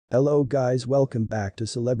Hello guys, welcome back to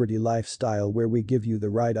Celebrity Lifestyle, where we give you the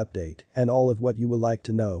right update and all of what you would like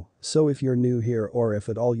to know. So if you're new here or if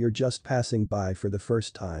at all you're just passing by for the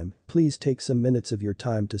first time, please take some minutes of your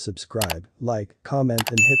time to subscribe, like, comment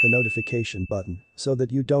and hit the notification button so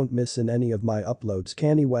that you don't miss in any of my uploads.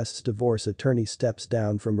 Kanye West's divorce attorney steps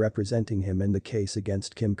down from representing him in the case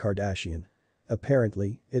against Kim Kardashian.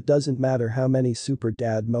 Apparently, it doesn't matter how many super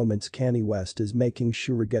dad moments Kanye West is making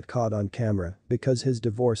sure get caught on camera because his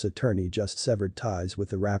divorce attorney just severed ties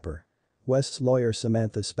with the rapper. West's lawyer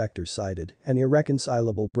Samantha Spector cited an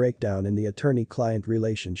irreconcilable breakdown in the attorney-client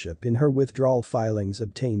relationship in her withdrawal filings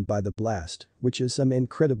obtained by The Blast, which is some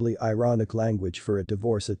incredibly ironic language for a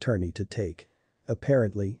divorce attorney to take.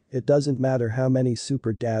 Apparently, it doesn't matter how many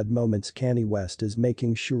super dad moments Kanye West is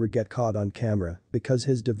making sure get caught on camera because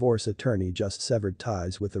his divorce attorney just severed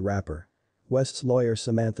ties with the rapper. West's lawyer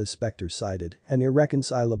Samantha Spector cited an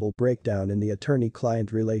irreconcilable breakdown in the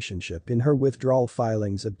attorney-client relationship in her withdrawal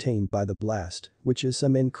filings obtained by The Blast, which is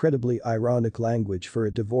some incredibly ironic language for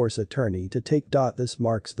a divorce attorney to take. This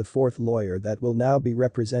marks the fourth lawyer that will now be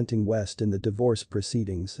representing West in the divorce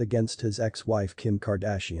proceedings against his ex-wife Kim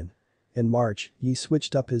Kardashian. In March, he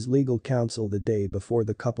switched up his legal counsel the day before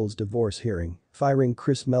the couple's divorce hearing, firing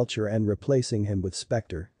Chris Melcher and replacing him with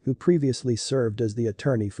Spector, who previously served as the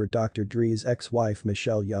attorney for Dr. Dre's ex-wife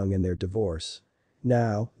Michelle Young in their divorce.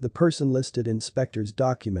 Now, the person listed in Spector's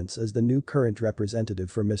documents as the new current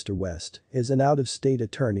representative for Mr. West is an out-of-state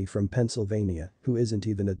attorney from Pennsylvania who isn't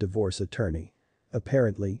even a divorce attorney.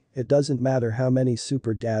 Apparently, it doesn't matter how many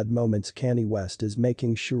super dad moments Kanye West is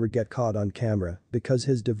making sure get caught on camera because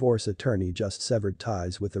his divorce attorney just severed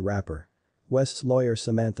ties with the rapper. West's lawyer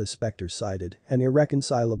Samantha Spector cited an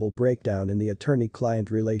irreconcilable breakdown in the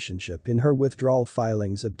attorney-client relationship in her withdrawal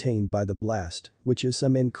filings obtained by The Blast, which is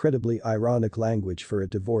some incredibly ironic language for a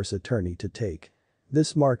divorce attorney to take.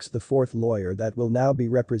 This marks the fourth lawyer that will now be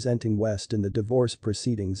representing West in the divorce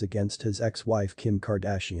proceedings against his ex-wife Kim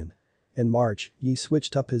Kardashian. In March, he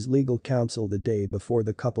switched up his legal counsel the day before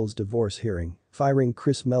the couple's divorce hearing, firing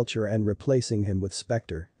Chris Melcher and replacing him with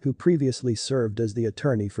Spector, who previously served as the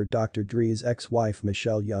attorney for Dr. Dre's ex-wife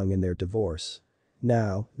Michelle Young in their divorce.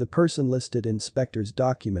 Now, the person listed in Spector's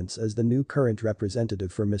documents as the new current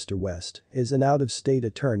representative for Mr. West is an out-of-state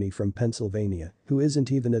attorney from Pennsylvania who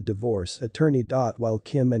isn't even a divorce attorney. While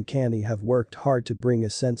Kim and Kanye have worked hard to bring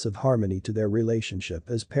a sense of harmony to their relationship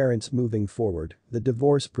as parents moving forward, the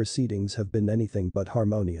divorce proceedings have been anything but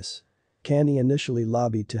harmonious. Kanye initially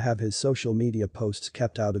lobbied to have his social media posts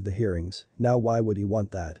kept out of the hearings, now why would he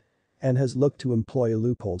want that? And has looked to employ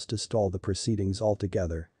loopholes to stall the proceedings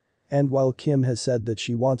altogether. And while Kim has said that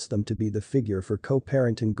she wants them to be the figure for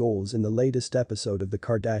co-parenting goals in the latest episode of The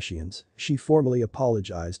Kardashians, she formally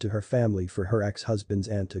apologized to her family for her ex-husband's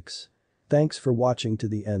antics. Thanks for watching to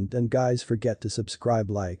the end, and guys, forget to subscribe,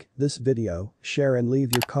 like this video, share and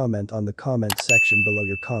leave your comment on the comment section below.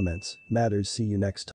 Your comments matters. See you next time.